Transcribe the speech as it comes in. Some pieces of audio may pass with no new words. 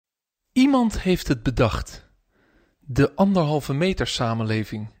Iemand heeft het bedacht. De 1,5 meter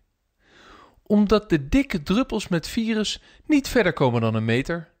samenleving. Omdat de dikke druppels met virus niet verder komen dan 1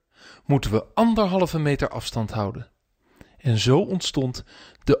 meter, moeten we 1,5 meter afstand houden. En zo ontstond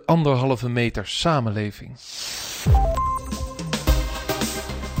de 1,5 meter samenleving.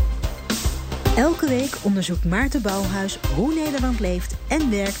 Elke week onderzoekt Maarten Bouwhuis hoe Nederland leeft en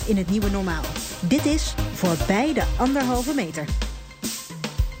werkt in het nieuwe normaal. Dit is Voorbij de 1,5 meter.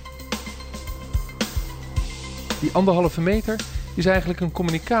 Die 1,5 meter is eigenlijk een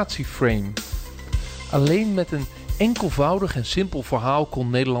communicatieframe. Alleen met een enkelvoudig en simpel verhaal kon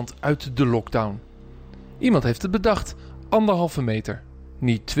Nederland uit de lockdown. Iemand heeft het bedacht, 1,5 meter.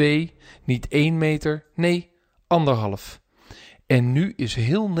 Niet 2, niet 1 meter, nee, 1,5. En nu is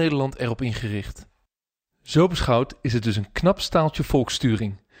heel Nederland erop ingericht. Zo beschouwd is het dus een knap staaltje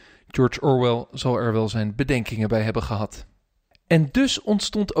volkssturing. George Orwell zal er wel zijn bedenkingen bij hebben gehad. En dus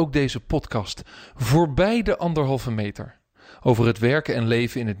ontstond ook deze podcast, Voorbij de 1,5 meter. Over het werken en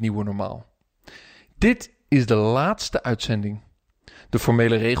leven in het nieuwe normaal. Dit is de laatste uitzending. De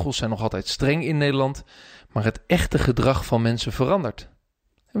formele regels zijn nog altijd streng in Nederland, maar het echte gedrag van mensen verandert.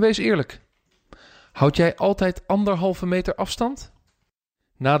 En wees eerlijk. Houd jij altijd 1,5 meter afstand?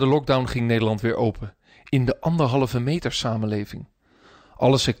 Na de lockdown ging Nederland weer open, in de 1,5 meter samenleving.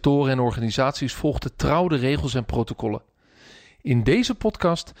 Alle sectoren en organisaties volgden trouw de regels en protocollen. In deze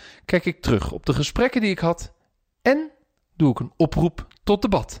podcast kijk ik terug op de gesprekken die ik had en doe ik een oproep tot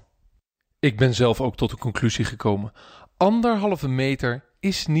debat. Ik ben zelf ook tot de conclusie gekomen. 1,5 meter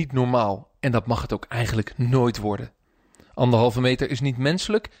is niet normaal en dat mag het ook eigenlijk nooit worden. 1,5 meter is niet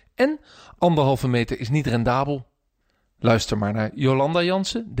menselijk en 1,5 meter is niet rendabel. Luister maar naar Jolanda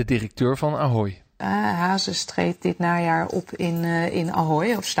Jansen, de directeur van Ahoy. Hazes treedt dit najaar op in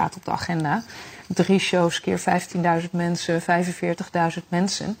Ahoy, of staat op de agenda. 3 shows keer 15.000 mensen, 45.000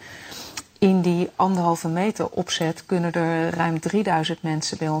 mensen. In die 1,5 meter opzet kunnen er ruim 3.000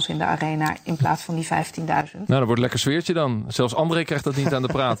 mensen bij ons in de arena in plaats van die 15.000. Nou, dat wordt een lekker sfeertje dan. Zelfs André krijgt dat niet aan de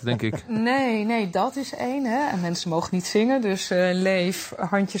praat, denk ik. Nee, dat is één. Hè. En mensen mogen niet zingen, dus leef,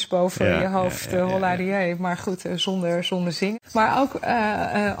 handjes boven je hoofd, holla die. Maar goed, zonder zingen. Maar ook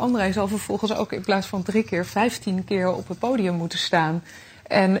André zal vervolgens ook in plaats van 3 keer, 15 keer op het podium moeten staan.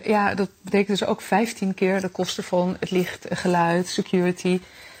 En ja, dat betekent dus ook 15 keer de kosten van het licht, geluid, security.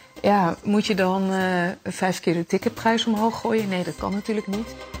 Ja, moet je dan 5 keer de ticketprijs omhoog gooien? Nee, dat kan natuurlijk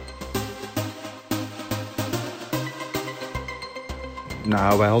niet.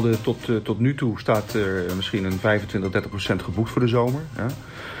 Nou, wij hadden tot nu toe staat er misschien een 25-30% geboekt voor de zomer. Hè.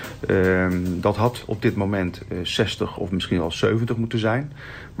 Dat had op dit moment 60 of misschien wel 70 moeten zijn.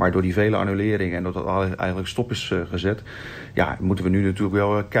 Maar door die vele annuleringen en dat eigenlijk stop is gezet, ja, moeten we nu natuurlijk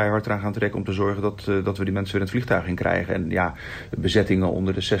wel keihard eraan gaan trekken om te zorgen dat we die mensen weer in het vliegtuig in krijgen. En ja, bezettingen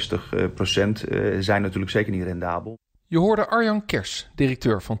onder de 60% zijn natuurlijk zeker niet rendabel. Je hoorde Arjan Kers,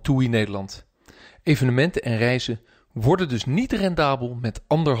 directeur van TUI Nederland. Evenementen en reizen worden dus niet rendabel met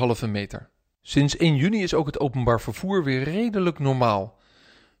 1,5 meter. Sinds 1 juni is ook het openbaar vervoer weer redelijk normaal.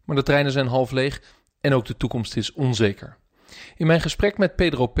 Maar de treinen zijn half leeg en ook de toekomst is onzeker. In mijn gesprek met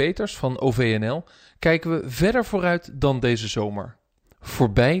Pedro Peters van OVNL kijken we verder vooruit dan deze zomer.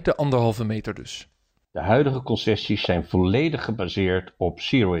 Voorbij de 1,5 meter dus. De huidige concessies zijn volledig gebaseerd op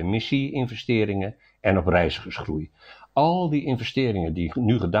zero-emissie investeringen en op reizigersgroei. Al die investeringen die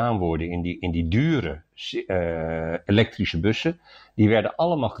nu gedaan worden in die dure elektrische bussen, die werden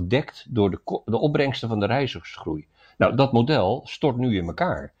allemaal gedekt door de opbrengsten van de reizigersgroei. Nou, dat model stort nu in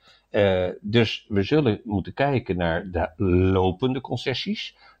elkaar. Dus we zullen moeten kijken naar de lopende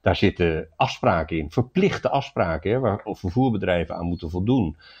concessies. Daar zitten afspraken in, verplichte afspraken, waar vervoerbedrijven aan moeten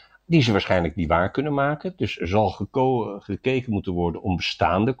voldoen, die ze waarschijnlijk niet waar kunnen maken. Dus er zal gekeken moeten worden om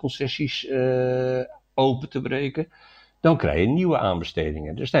bestaande concessies open te breken. Dan krijg je nieuwe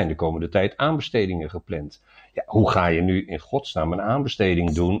aanbestedingen. Er zijn de komende tijd aanbestedingen gepland. Ja, hoe ga je nu in godsnaam een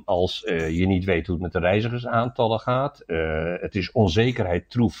aanbesteding doen als je niet weet hoe het met de reizigersaantallen gaat? Het is onzekerheid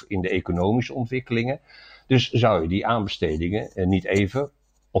troef in de economische ontwikkelingen. Dus zou je die aanbestedingen niet even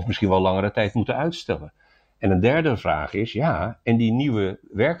of misschien wel langere tijd moeten uitstellen? En een derde vraag is, ja, en die nieuwe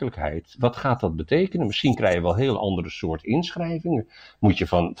werkelijkheid, wat gaat dat betekenen? Misschien krijg je wel heel andere soort inschrijvingen. Moet je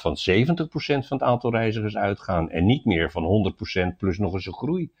van 70% van het aantal reizigers uitgaan en niet meer van 100% plus nog eens een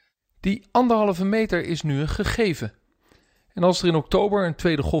groei? Die 1,5 meter is nu een gegeven. En als er in oktober een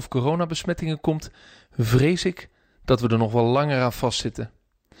tweede golf coronabesmettingen komt, vrees ik dat we er nog wel langer aan vastzitten.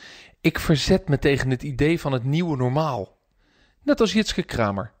 Ik verzet me tegen het idee van het nieuwe normaal. Net als Jitske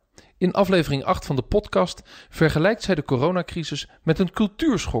Kramer. In aflevering 8 van de podcast vergelijkt zij de coronacrisis met een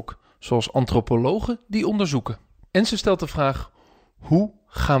cultuurschok, zoals antropologen die onderzoeken. En ze stelt de vraag, hoe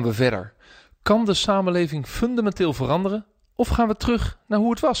gaan we verder? Kan de samenleving fundamenteel veranderen of gaan we terug naar hoe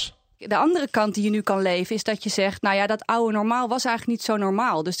het was? De andere kant die je nu kan leven is dat je zegt, nou ja, dat oude normaal was eigenlijk niet zo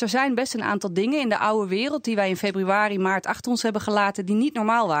normaal. Dus er zijn best een aantal dingen in de oude wereld die wij in februari, maart achter ons hebben gelaten, die niet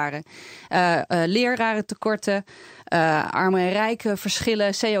normaal waren. Lerarentekorten, armen en rijken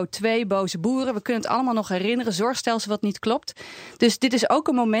verschillen, CO2, boze boeren. We kunnen het allemaal nog herinneren, zorgstelsel wat niet klopt. Dus dit is ook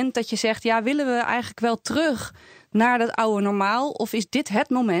een moment dat je zegt, ja, willen we eigenlijk wel terug naar dat oude normaal? Of is dit het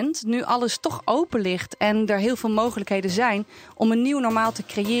moment, nu alles toch open ligt en er heel veel mogelijkheden zijn om een nieuw normaal te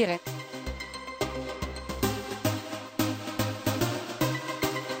creëren?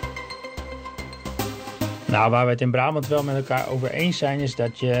 Nou, waar we het in Brabant wel met elkaar over eens zijn, is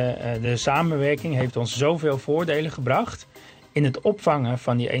dat de samenwerking heeft ons zoveel voordelen gebracht in het opvangen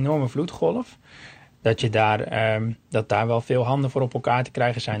van die enorme vloedgolf. Dat daar wel veel handen voor op elkaar te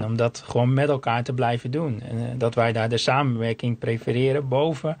krijgen zijn om dat gewoon met elkaar te blijven doen. En dat wij daar de samenwerking prefereren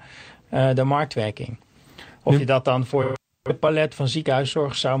boven de marktwerking. Of je dat dan voor het palet van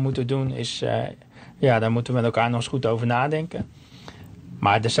ziekenhuiszorg zou moeten doen, daar moeten we met elkaar nog eens goed over nadenken.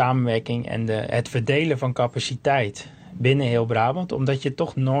 Maar de samenwerking en het verdelen van capaciteit binnen heel Brabant, omdat je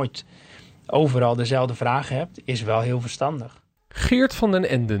toch nooit overal dezelfde vragen hebt, is wel heel verstandig. Geert van den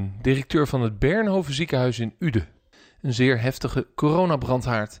Enden, directeur van het Bernhoven ziekenhuis in Uden. Een zeer heftige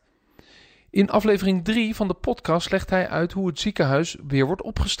coronabrandhaard. In aflevering 3 van de podcast legt hij uit hoe het ziekenhuis weer wordt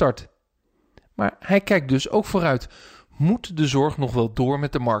opgestart. Maar hij kijkt dus ook vooruit. Moet de zorg nog wel door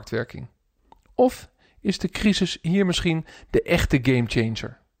met de marktwerking? Of is de crisis hier misschien de echte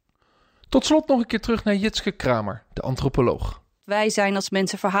gamechanger? Tot slot nog een keer terug naar Jitske Kramer, de antropoloog. Wij zijn als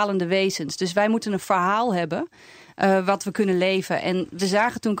mensen verhalende wezens. Dus wij moeten een verhaal hebben wat we kunnen leven. En we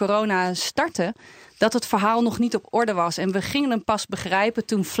zagen toen corona startte dat het verhaal nog niet op orde was. En we gingen hem pas begrijpen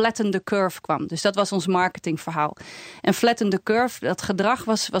toen Flatten the Curve kwam. Dus dat was ons marketingverhaal. En Flatten the Curve, dat gedrag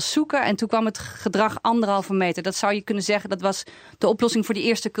was zoeken. En toen kwam het gedrag 1,5 meter. Dat zou je kunnen zeggen, dat was de oplossing voor die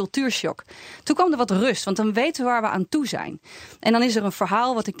eerste cultuurshock. Toen kwam er wat rust, want dan weten we waar we aan toe zijn. En dan is er een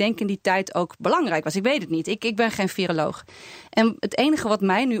verhaal wat ik denk in die tijd ook belangrijk was. Ik weet het niet, ik ben geen viroloog. En het enige wat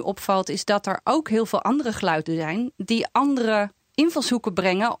mij nu opvalt is dat er ook heel veel andere geluiden zijn die andere invalshoeken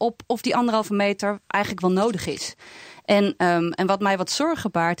brengen op of die 1,5 meter eigenlijk wel nodig is. En wat mij wat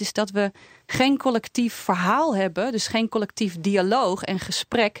zorgen baart is dat we geen collectief verhaal hebben, dus geen collectief dialoog en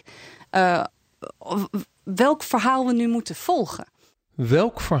gesprek, welk verhaal we nu moeten volgen.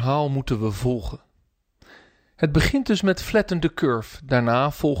 Welk verhaal moeten we volgen? Het begint dus met Flatten the Curve.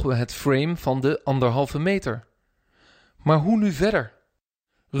 Daarna volgen we het frame van de 1,5 meter. Maar hoe nu verder?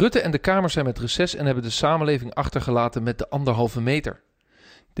 Rutte en de Kamer zijn met reces en hebben de samenleving achtergelaten met de 1,5 meter.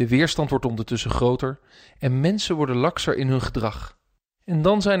 De weerstand wordt ondertussen groter en mensen worden lakser in hun gedrag. En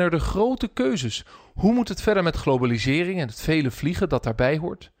dan zijn er de grote keuzes. Hoe moet het verder met globalisering en het vele vliegen dat daarbij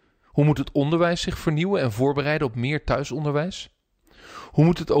hoort? Hoe moet het onderwijs zich vernieuwen en voorbereiden op meer thuisonderwijs? Hoe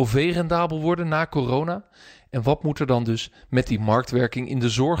moet het OV rendabel worden na corona? En wat moet er dan dus met die marktwerking in de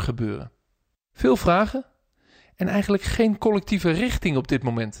zorg gebeuren? Veel vragen en eigenlijk geen collectieve richting op dit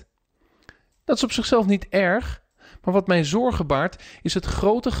moment. Dat is op zichzelf niet erg, maar wat mij zorgen baart is het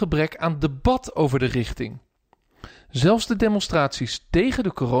grote gebrek aan debat over de richting. Zelfs de demonstraties tegen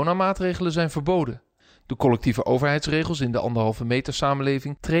de coronamaatregelen zijn verboden. De collectieve overheidsregels in de 1,5 meter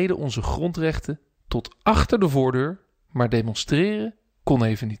samenleving treden onze grondrechten tot achter de voordeur, maar demonstreren kon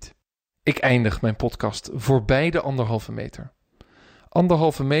even niet. Ik eindig mijn podcast voorbij de 1,5 meter.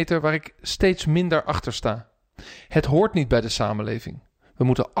 1,5 meter waar ik steeds minder achter sta. Het hoort niet bij de samenleving. We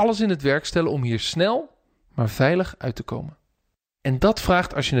moeten alles in het werk stellen om hier snel, maar veilig uit te komen. En dat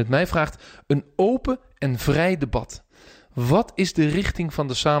vraagt, als je het mij vraagt, een open en vrij debat. Wat is de richting van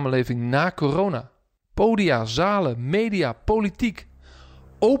de samenleving na corona? Podia, zalen, media, politiek.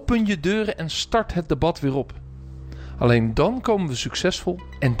 Open je deuren en start het debat weer op. Alleen dan komen we succesvol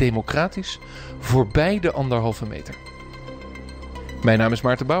en democratisch voorbij de 1,5 meter. Mijn naam is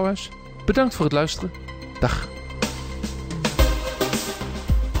Maarten Bouwhuis. Bedankt voor het luisteren. Dag.